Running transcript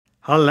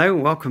Hello,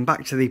 welcome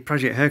back to the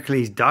Project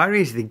Hercules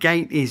Diaries. The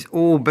gate is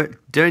all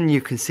but done. You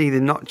can see the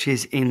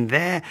notches in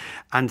there,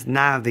 and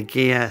now the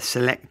gear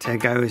selector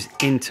goes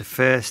into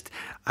first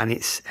and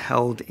it's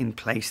held in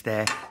place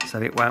there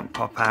so it won't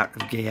pop out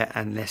of gear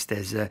unless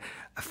there's a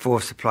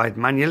force applied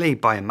manually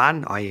by a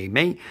man, i.e.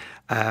 me.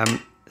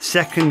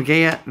 Second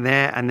gear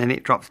there, and then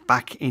it drops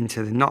back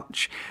into the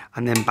notch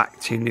and then back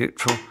to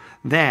neutral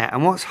there.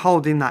 And what's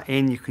holding that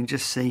in, you can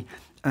just see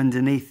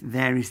underneath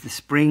there is the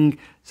spring.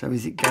 So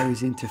as it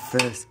goes into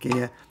first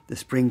gear, the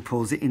spring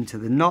pulls it into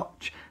the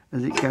notch.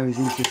 As it goes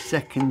into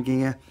second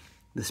gear,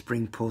 the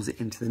spring pulls it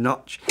into the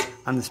notch,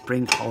 and the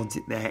spring holds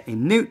it there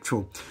in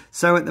neutral.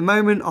 So at the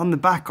moment on the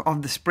back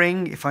of the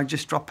spring, if I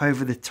just drop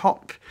over the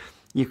top,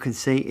 you can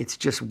see it's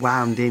just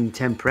wound in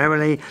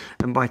temporarily,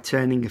 and by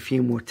turning a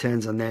few more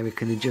turns on there we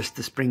can adjust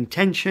the spring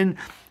tension.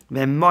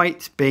 There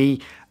might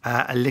be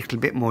a little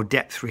bit more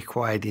depth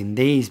required in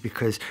these,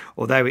 because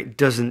although it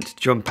doesn't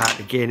jump out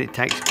again, it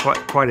takes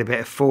quite a bit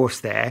of force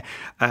there.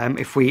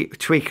 If we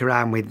tweak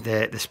around with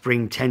the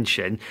spring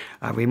tension,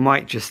 we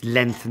might just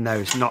lengthen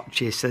those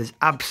notches, so there's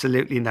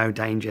absolutely no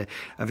danger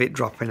of it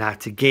dropping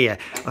out of gear.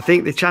 I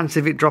think the chance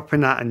of it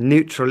dropping out of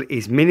neutral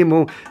is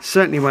minimal.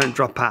 Certainly won't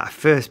drop out of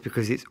first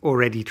because it's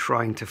already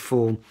trying to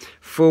fall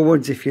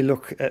forwards. If you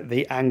look at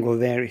the angle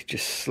there, it's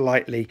just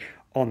slightly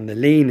on the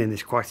lean and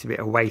there's quite a bit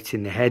of weight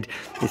in the head.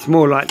 It's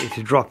more likely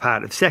to drop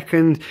out of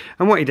second,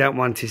 and what you don't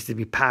want is to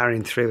be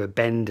powering through a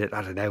bend at,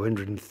 I don't know,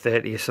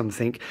 130 or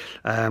something,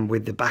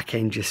 with the back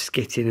end just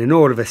skitting, and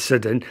all of a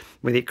sudden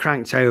with it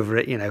cranked over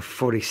at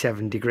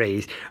 47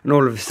 degrees, and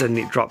all of a sudden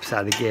it drops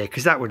out of gear,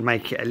 because that would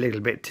make it a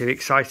little bit too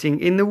exciting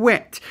in the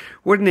wet,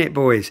 wouldn't it,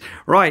 boys?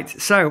 Right,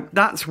 so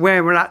that's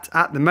where we're at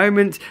the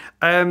moment.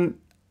 In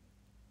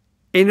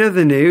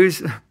other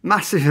news,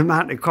 massive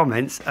amount of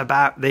comments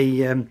about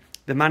the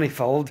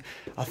manifold.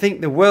 I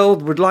think the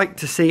world would like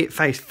to see it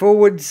face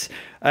forwards.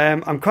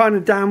 I'm kind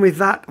of down with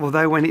that,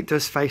 although when it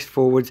does face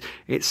forwards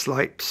it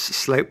slopes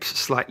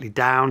slightly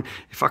down.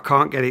 If I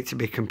can't get it to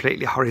be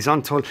completely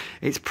horizontal,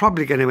 it's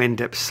probably going to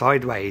end up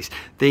sideways.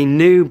 The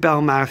new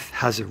bell mouth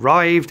has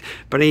arrived,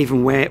 but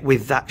even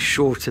with that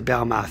shorter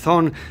bell mouth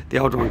on, the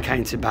old one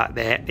came to back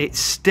there, it's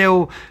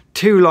still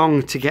too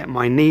long to get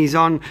my knees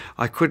on.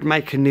 I could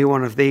make a new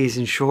one of these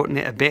and shorten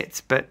it a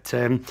bit, but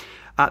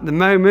at the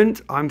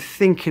moment I'm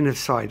thinking of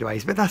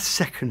sideways, but that's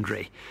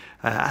secondary.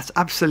 That's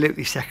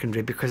absolutely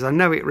secondary, because I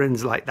know it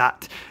runs like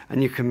that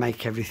and you can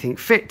make everything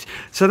fit.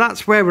 So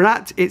that's where we're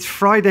at. It's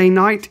Friday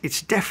night.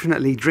 It's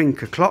definitely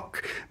drink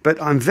o'clock,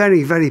 but I'm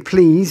very, very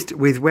pleased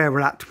with where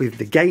we're at with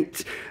the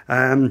gate.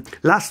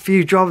 Last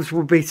few jobs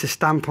will be to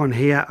stamp on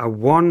here a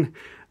 1,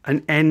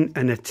 an N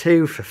and a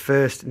 2 for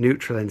first,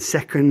 neutral and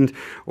second,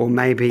 or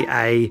maybe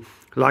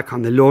like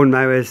on the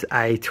lawnmowers,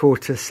 a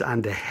tortoise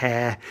and a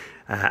hare,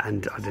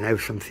 and I don't know,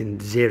 something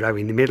 0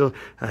 in the middle,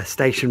 a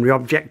stationary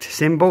object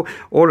symbol.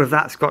 All of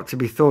that's got to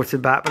be thought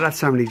about, but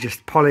that's only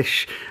just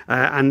polish.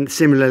 And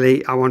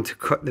similarly, I want to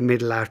cut the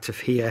middle out of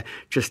here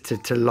just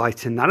to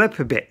lighten that up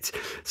a bit.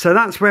 So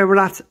that's where we're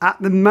at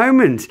the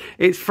moment.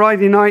 It's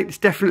Friday night. It's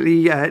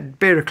definitely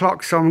beer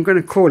o'clock, so I'm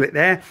going to call it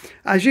there.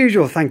 As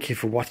usual, thank you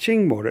for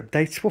watching. More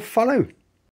updates will follow.